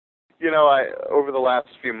I over the last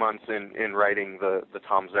few months in writing the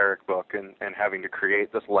Tom Zarek book and having to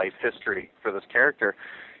create this life history for this character,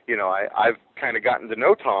 I've kind of gotten to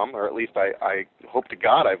know Tom, or at least I hope to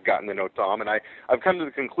God I've gotten to know Tom, and I've come to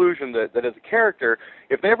the conclusion that as a character,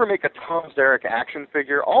 if they ever make a Tom Zarek action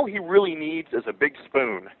figure, all he really needs is a big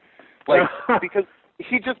spoon, because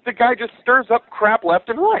the guy just stirs up crap left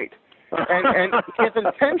and right, and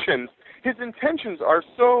his intentions are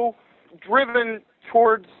so driven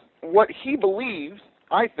towards what he believes.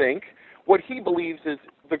 I think what he believes is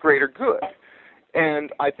the greater good.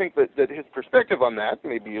 And I think that his perspective on that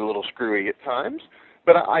may be a little screwy at times,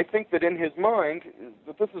 but I think that in his mind,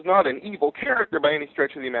 that this is not an evil character by any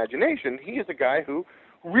stretch of the imagination. He is a guy who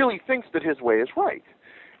really thinks that his way is right.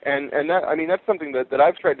 And that's something that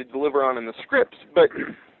I've tried to deliver on in the scripts. But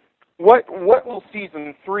what will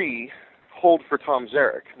season 3 hold for Tom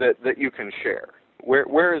Zarek that you can share?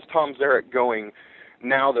 Where is Tom Zarek going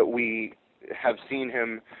now that we have seen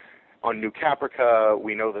him on New Caprica?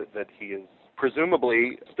 We know that he is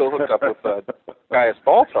presumably still hooked up with Gaius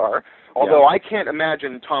Baltar, although I can't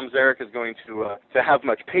imagine Tom Zarek is going to have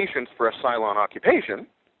much patience for a Cylon occupation.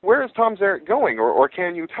 Where is Tom Zarek going, or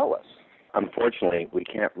can you tell us? Unfortunately, we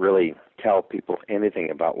can't really tell people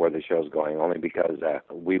anything about where the show's going, only because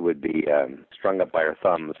we would be strung up by our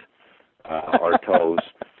thumbs or toes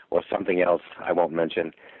or something else I won't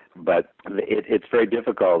mention. But it's very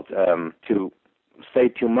difficult to say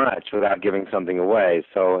too much without giving something away.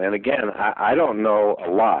 So, and again, I don't know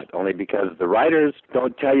a lot, only because the writers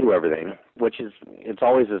don't tell you everything, it's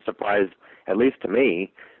always a surprise, at least to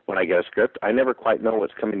me, when I get a script. I never quite know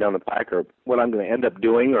what's coming down the pike or what I'm going to end up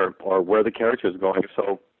doing or where the character is going.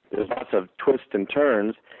 So there's lots of twists and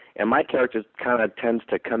turns, and my character kind of tends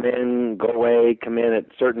to come in, go away, come in at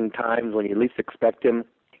certain times when you least expect him.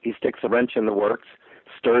 He sticks a wrench in the works,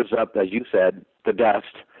 stirs up, as you said, the dust.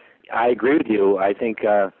 I agree with you. I think,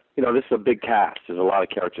 this is a big cast. There's a lot of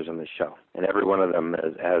characters in this show, and every one of them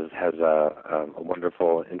has a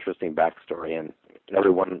wonderful, interesting backstory, and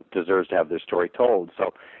everyone deserves to have their story told.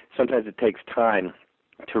 So sometimes it takes time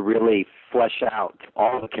to really flesh out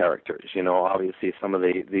all the characters. Obviously some of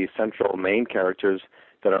the central main characters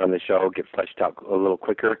that are on the show get fleshed out a little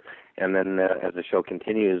quicker, and then as the show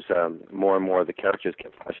continues, more and more of the characters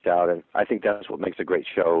get fleshed out. And I think that's what makes a great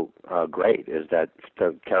show great, is that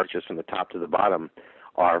the characters from the top to the bottom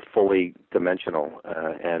are fully dimensional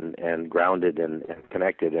and grounded and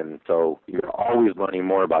connected. And so you're always learning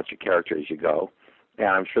more about your character as you go. And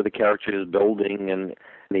I'm sure the character is building in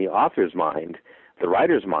the author's mind, the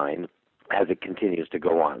writer's mind, as it continues to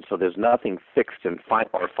go on. So there's nothing fixed and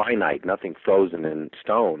finite, nothing frozen in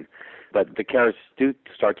stone. But the characters do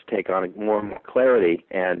start to take on more and more clarity,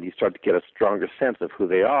 and you start to get a stronger sense of who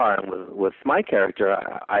they are. And with my character,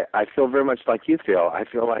 I feel very much like you feel. I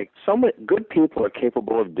feel like so many good people are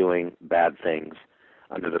capable of doing bad things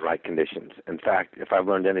under the right conditions. In fact, if I've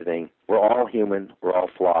learned anything, we're all human, we're all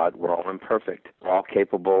flawed, we're all imperfect. We're all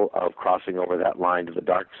capable of crossing over that line to the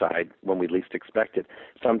dark side when we least expect it.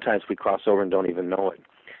 Sometimes we cross over and don't even know it.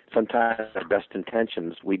 Sometimes our best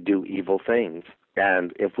intentions, we do evil things.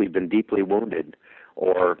 And if we've been deeply wounded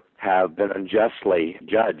or have been unjustly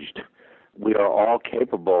judged, we are all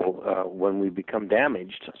capable when we become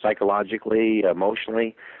damaged psychologically,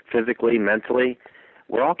 emotionally, physically, mentally.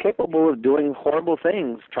 We're all capable of doing horrible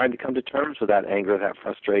things, trying to come to terms with that anger, that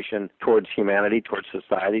frustration towards humanity, towards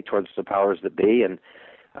society, towards the powers that be. And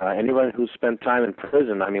anyone who's spent time in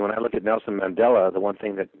prison, when I look at Nelson Mandela, the one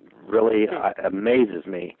thing that really amazes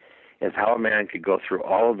me is how a man could go through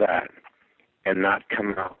all of that and not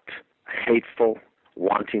come out hateful,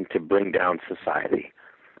 wanting to bring down society,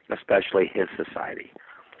 especially his society.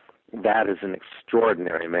 That is an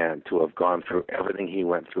extraordinary man, to have gone through everything he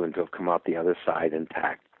went through and to have come out the other side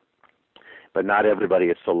intact. But not everybody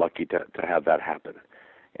is so lucky to have that happen.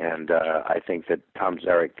 And I think that Tom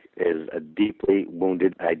Zarek is a deeply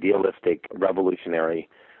wounded, idealistic revolutionary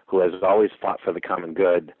who has always fought for the common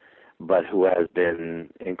good, but who has been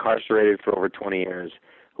incarcerated for over 20 years,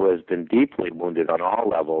 who has been deeply wounded on all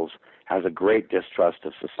levels, has a great distrust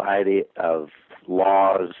of society, of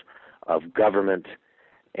laws, of government,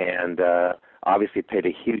 and obviously paid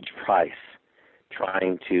a huge price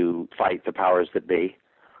trying to fight the powers that be.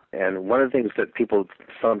 And one of the things that people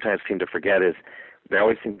sometimes seem to forget is they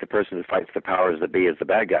always think the person who fights the powers that be is the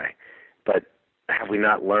bad guy. But have we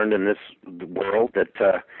not learned in this world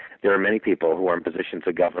that there are many people who are in positions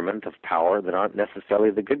of government, of power, that aren't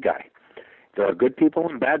necessarily the good guy? There are good people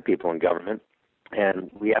and bad people in government, and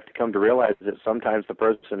we have to come to realize that sometimes the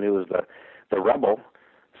person who is the rebel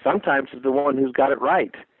sometimes is the one who's got it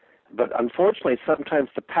right. But unfortunately, sometimes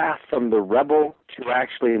the path from the rebel to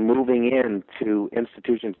actually moving into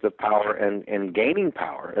institutions of power and gaining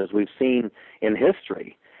power, as we've seen in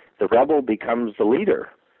history, the rebel becomes the leader,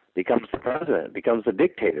 becomes the president, becomes the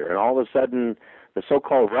dictator, and all of a sudden the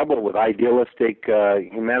so-called rebel with idealistic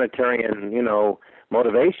humanitarian,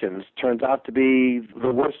 motivations turns out to be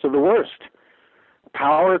the worst of the worst.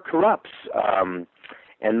 Power corrupts,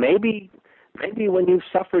 and maybe when you've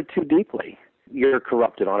suffered too deeply, you're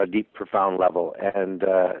corrupted on a deep, profound level, and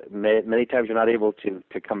many times you're not able to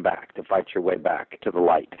come back, to fight your way back to the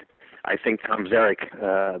light. I think Tom Zarek,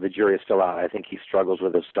 the jury is still out. I think he struggles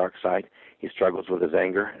with his dark side. He struggles with his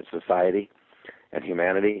anger at society and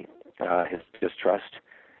humanity, his distrust,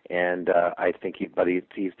 and I think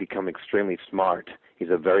he's become extremely smart. He's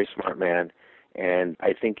a very smart man, and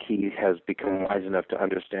I think he has become wise enough to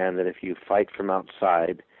understand that if you fight from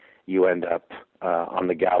outside, you end up on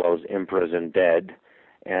the gallows, imprisoned, dead,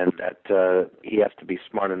 and that he has to be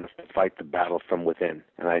smart enough to fight the battle from within.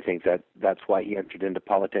 And I think that's why he entered into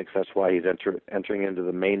politics. That's why he's entering into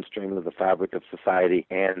the mainstream of the fabric of society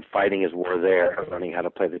and fighting his war there, learning how to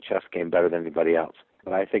play the chess game better than anybody else.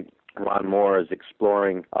 But I think Ron Moore is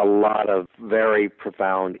exploring a lot of very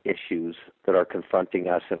profound issues that are confronting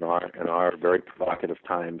us in our very provocative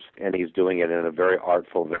times, and he's doing it in a very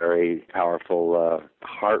artful, very powerful,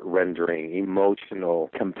 heart-rendering, emotional,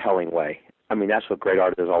 compelling way. I mean, that's what great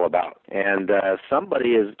art is all about. And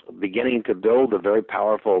somebody is beginning to build a very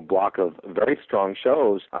powerful block of very strong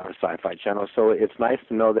shows on the Sci-Fi Channel. So it's nice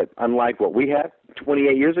to know that unlike what we had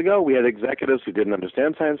 28 years ago, we had executives who didn't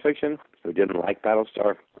understand science fiction, who didn't like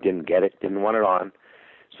Battlestar, didn't get it, didn't want it on.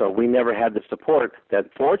 So we never had the support that,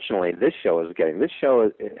 fortunately, this show is getting. This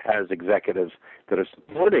show has executives that are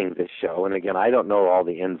supporting this show. And, again, I don't know all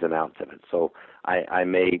the ins and outs of it. So I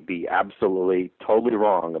may be absolutely, totally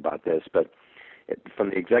wrong about this. But from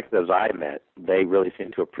the executives I met, they really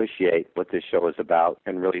seem to appreciate what this show is about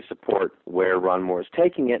and really support where Ron Moore is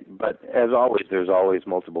taking it. But, as always, there's always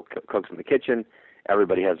multiple cooks in the kitchen.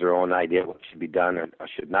 Everybody has their own idea what should be done or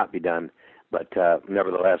should not be done. But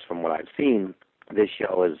nevertheless, from what I've seen, this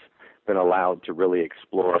show has been allowed to really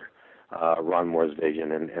explore Ron Moore's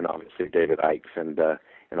vision, and obviously David Ikes and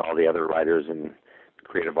all the other writers and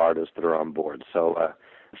creative artists that are on board. So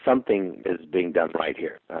something is being done right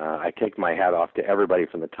here. I take my hat off to everybody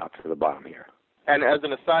from the top to the bottom here. And as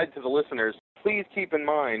an aside to the listeners, please keep in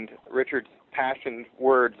mind Richard's passionate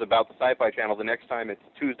words about the Sci-Fi Channel the next time it's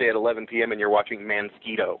Tuesday at 11 p.m. and you're watching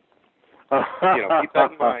Mansquito. Keep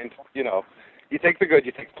that in mind. You take the good,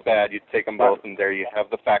 you take the bad, you take them both, and there you have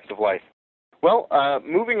the facts of life. Well,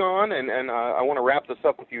 moving on, and I want to wrap this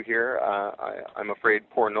up with you here. I'm afraid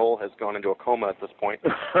poor Noel has gone into a coma at this point.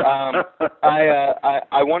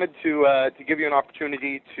 I wanted to give you an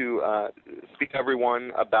opportunity to speak to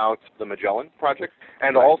everyone about the Magellan Project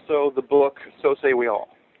and also the book So Say We All.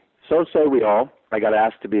 So Say We All. I got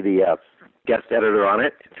asked to be the guest editor on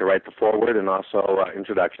it, to write the foreword and also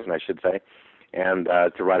introduction, I should say, and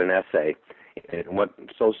to write an essay. And what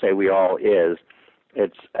So Say We All is,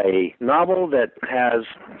 it's a novel that has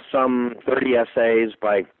some 30 essays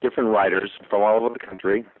by different writers from all over the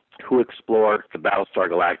country who explore the Battlestar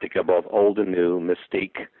Galactica, both old and new,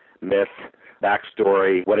 mystique, myth,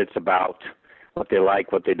 backstory, what it's about, what they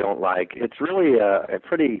like, what they don't like. It's really a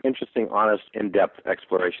pretty interesting, honest, in-depth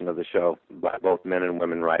exploration of the show by both men and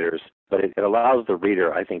women writers. But it allows the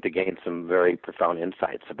reader, I think, to gain some very profound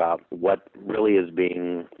insights about what really is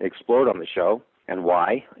being explored on the show and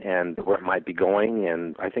why and where it might be going.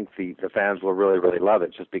 And I think the fans will really, really love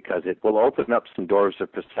it just because it will open up some doors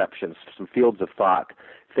of perception, some fields of thought,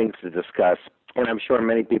 things to discuss. And I'm sure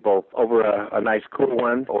many people, over a nice cool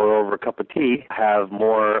one or over a cup of tea, have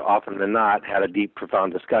more often than not had a deep,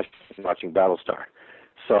 profound discussion watching Battlestar.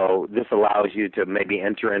 So this allows you to maybe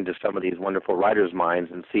enter into some of these wonderful writers'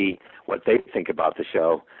 minds and see what they think about the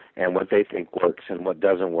show and what they think works and what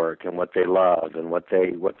doesn't work and what they love and what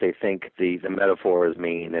they think the metaphors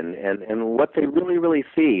mean and what they really, really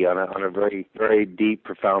see on a very, very deep,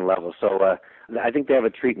 profound level. So I think they have a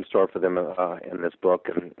treat in store for them in this book,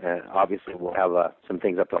 and obviously we'll have some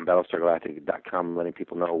things up on BattlestarGalactica.com letting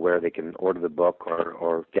people know where they can order the book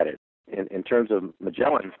or get it. In terms of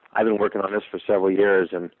Magellan, I've been working on this for several years,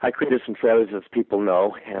 and I created some trailers, as people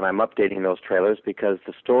know, and I'm updating those trailers because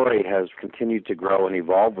the story has continued to grow and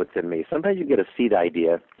evolve within me. Sometimes you get a seed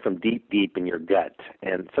idea from deep, deep in your gut,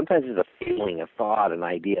 and sometimes it's a feeling, a thought, an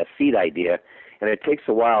idea, a seed idea, and it takes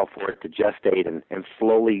a while for it to gestate and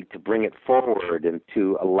slowly to bring it forward and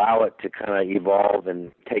to allow it to kind of evolve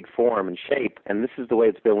and take form and shape. And this is the way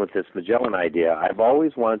it's been with this Magellan idea. I've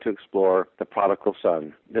always wanted to explore the prodigal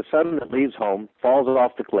son, the son that leaves home, falls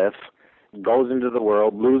off the cliff, goes into the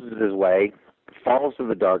world, loses his way, falls to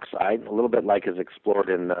the dark side, a little bit like is explored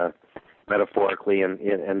in metaphorically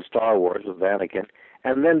in Star Wars with Anakin,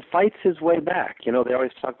 and then fights his way back. You know, they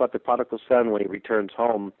always talk about the prodigal son when he returns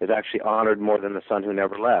home is actually honored more than the son who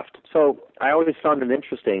never left. So I always found it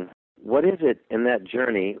interesting. What is it in that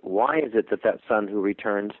journey? Why is it that that son who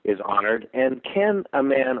returns is honored? And can a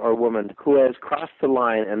man or woman who has crossed the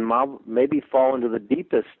line and maybe fall into the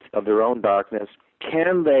deepest of their own darkness,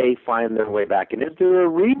 can they find their way back? And is there a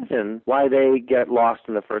reason why they get lost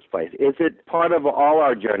in the first place? Is it part of all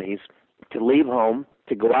our journeys to leave home,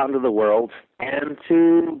 to go out into the world, and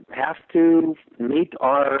to have to meet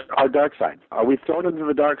our dark side? Are we thrown into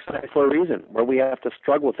the dark side for a reason, where we have to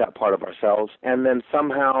struggle with that part of ourselves and then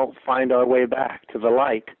somehow find our way back to the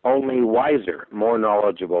light, only wiser, more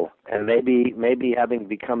knowledgeable, and maybe having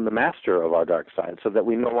become the master of our dark side so that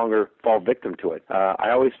we no longer fall victim to it? I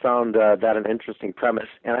always found that an interesting premise,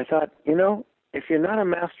 and I thought, you know, if you're not a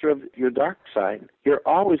master of your dark side, you're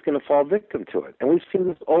always going to fall victim to it. And we've seen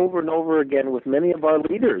this over and over again with many of our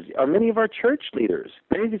leaders, or many of our church leaders.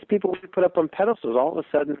 Many of these people we put up on pedestals, all of a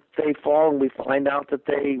sudden they fall and we find out that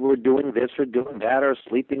they were doing this or doing that or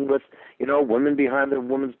sleeping with, you know, women behind their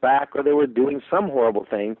woman's back, or they were doing some horrible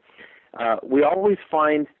thing. We always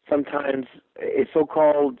find sometimes a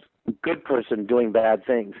so-called good person doing bad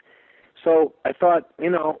things. So I thought, you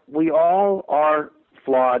know, we all are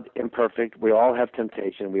flawed, imperfect. We all have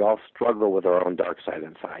temptation. We all struggle with our own dark side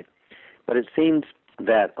inside. But it seems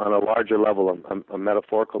that on a larger level, a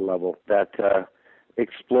metaphorical level, that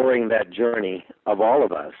exploring that journey of all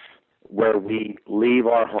of us, where we leave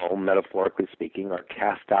our home, metaphorically speaking, are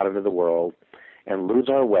cast out into the world and lose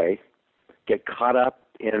our way, get caught up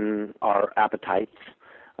in our appetites,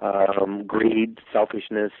 greed,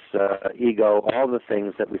 selfishness, ego, all the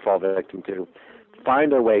things that we fall victim to,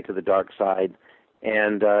 find our way to the dark side,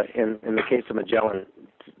 and in the case of Magellan,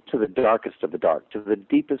 to the darkest of the dark, to the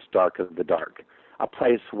deepest dark of the dark, a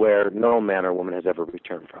place where no man or woman has ever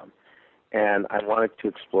returned from. And I wanted to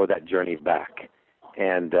explore that journey back,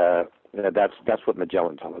 and that's what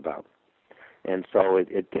Magellan's all about. And so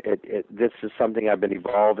this is something I've been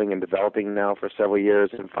evolving and developing now for several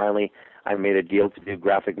years, and finally I made a deal to do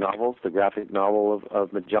graphic novels. The graphic novel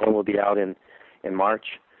of Magellan will be out in March.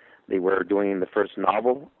 They were doing the first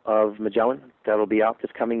novel of Magellan. That'll be out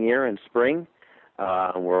this coming year in spring.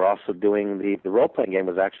 We're also doing the role-playing game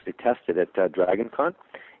was actually tested at DragonCon,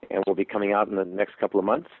 and will be coming out in the next couple of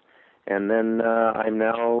months. And then I'm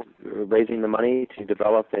now raising the money to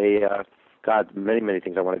develop many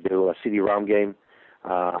things I want to do, a CD-ROM game.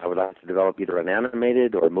 I would like to develop either an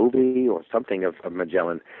animated or a movie or something of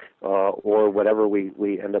Magellan, or whatever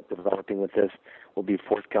we end up developing with this will be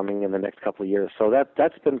forthcoming in the next couple of years. So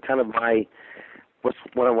that's been kind of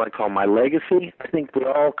what I want to call my legacy. I think we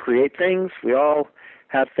all create things. We all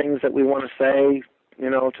have things that we want to say, you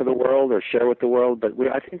know, to the world or share with the world. But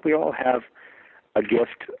I think we all have a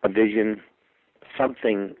gift, a vision,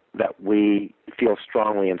 something that we feel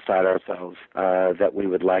strongly inside ourselves that we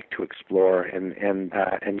would like to explore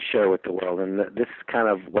and share with the world. And this is kind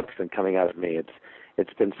of what's been coming out of me.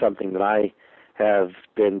 It's been something that I have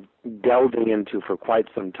been delving into for quite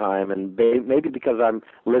some time, and maybe because I'm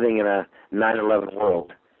living in a 9/11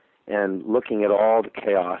 world and looking at all the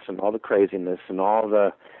chaos and all the craziness and all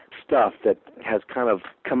the stuff that has kind of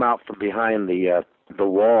come out from behind the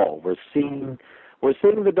wall. We're seeing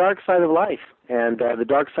the dark side of life and the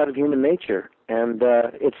dark side of human nature, and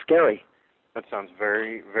it's scary. That sounds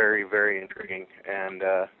very, very, very intriguing. And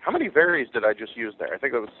how many varies did I just use there? I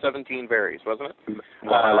think it was 17 varies, wasn't it?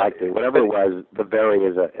 Well, I liked it. Whatever it was, the vary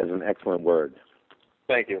is an excellent word.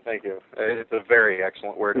 Thank you. It's a very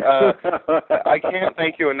excellent word. I can't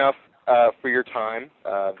thank you enough for your time.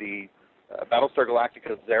 The Battlestar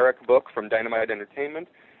Galactica Zarek book from Dynamite Entertainment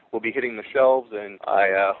will be hitting the shelves, and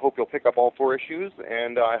I hope you'll pick up all 4 issues,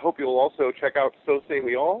 and I hope you'll also check out So Say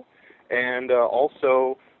We All, and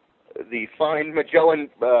also the fine Magellan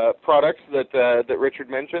products that Richard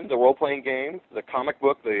mentioned, the role-playing game, the comic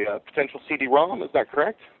book, the potential CD-ROM. Is that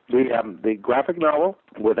correct? The graphic novel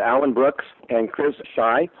with Alan Brooks and Chris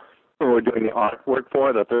Shy, who we're doing the artwork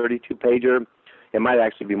for, the 32-pager. It might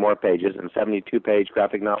actually be more pages, and 72-page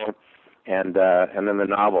graphic novel. And then the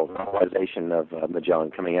novelization of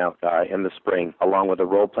Magellan coming out in the spring, along with a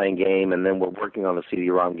role-playing game, and then we're working on the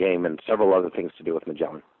CD-ROM game and several other things to do with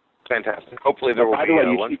Magellan. Fantastic. Hopefully there will By be the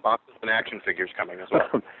way, lunchboxes and action figures coming as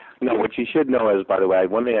well. No, what you should know is, by the way,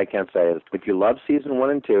 one thing I can say is, if you love season 1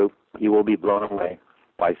 and 2, you will be blown away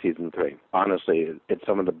by season 3. Honestly, it's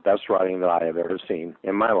some of the best writing that I have ever seen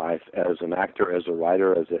in my life as an actor, as a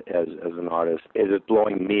writer, as an artist. It is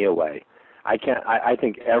blowing me away. I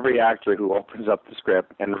think every actor who opens up the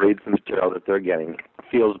script and reads the material that they're getting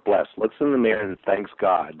feels blessed, looks in the mirror and thanks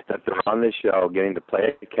God that they're on this show getting to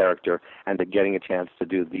play a character and to getting a chance to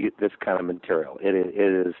do this kind of material. It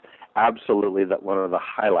is absolutely one of the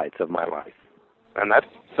highlights of my life. And that's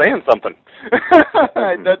saying something.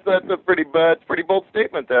 That's a pretty bold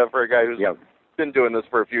statement for a guy who's been doing this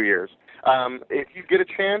for a few years. If you get a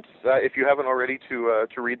chance, if you haven't already, to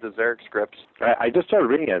read the Zarek scripts. I just started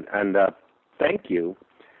reading it, and thank you,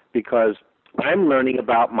 because I'm learning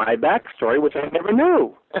about my backstory, which I never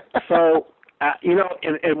knew. So,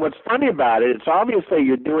 and what's funny about it, it's obviously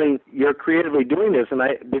you're creatively doing this. And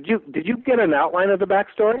did you get an outline of the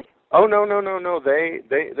backstory? Oh, no.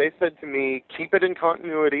 They said to me, keep it in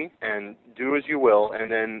continuity and do as you will.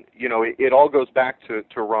 And then, it all goes back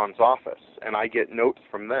to Ron's office, and I get notes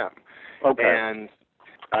from them. Okay. And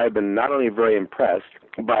I've been not only very impressed,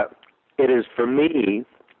 but it is, for me,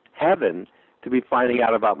 heaven to be finding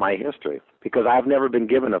out about my history, because I've never been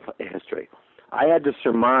given a history. I had to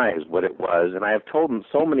surmise what it was, and I have told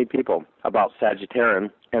so many people about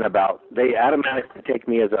Sagittarian and they automatically take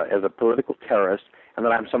me as a political terrorist and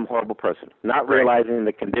that I'm some horrible person, not realizing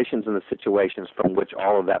the conditions and the situations from which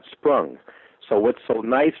all of that sprung. So what's so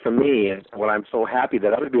nice for me, and what I'm so happy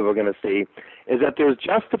that other people are going to see, is that there's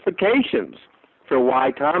justifications for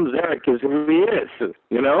why Tom Zarek is who he is.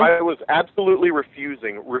 I was absolutely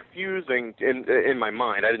refusing in my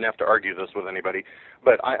mind. I didn't have to argue this with anybody,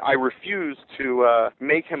 but I refused to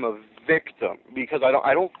make him a victim, because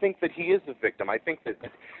I don't think that he is a victim. I think that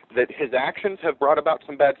his actions have brought about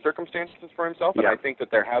some bad circumstances for himself, and I think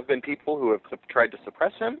that there have been people who have tried to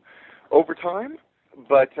suppress him over time.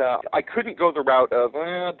 But I couldn't go the route of,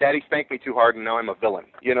 Daddy spanked me too hard and now I'm a villain.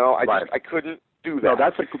 I couldn't do that. No,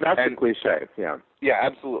 that's a cliche. Yeah. Yeah,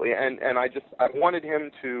 absolutely. And I wanted him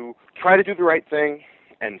to try to do the right thing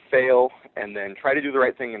and fail, and then try to do the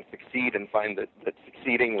right thing and succeed, and find that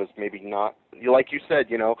succeeding was maybe not, like you said,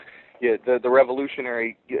 the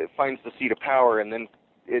revolutionary finds the seat of power, and then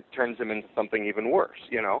it turns him into something even worse.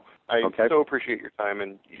 I so appreciate your time,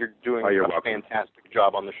 and you're doing a fantastic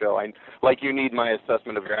job on the show. You need my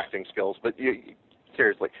assessment of your acting skills, but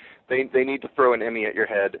seriously, they need to throw an Emmy at your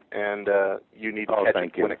head, and you need to catch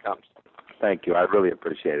it when it comes. Thank you. I really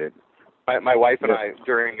appreciate it. My wife and I,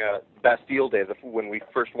 during Bastille Day, when we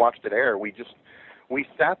first watched it air, we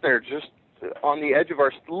sat there just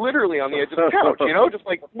literally on the edge of the couch, just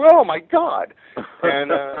like, oh my God.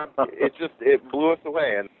 And it blew us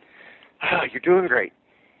away. And you're doing great.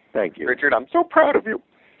 Thank you, Richard. I'm so proud of you.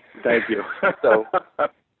 Thank you.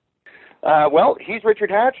 Well, he's Richard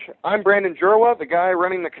Hatch. I'm Brandon Jurwa. The guy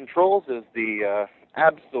running the controls is the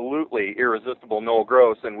absolutely irresistible Noel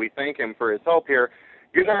Gross, and we thank him for his help here.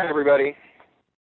 Good night, everybody.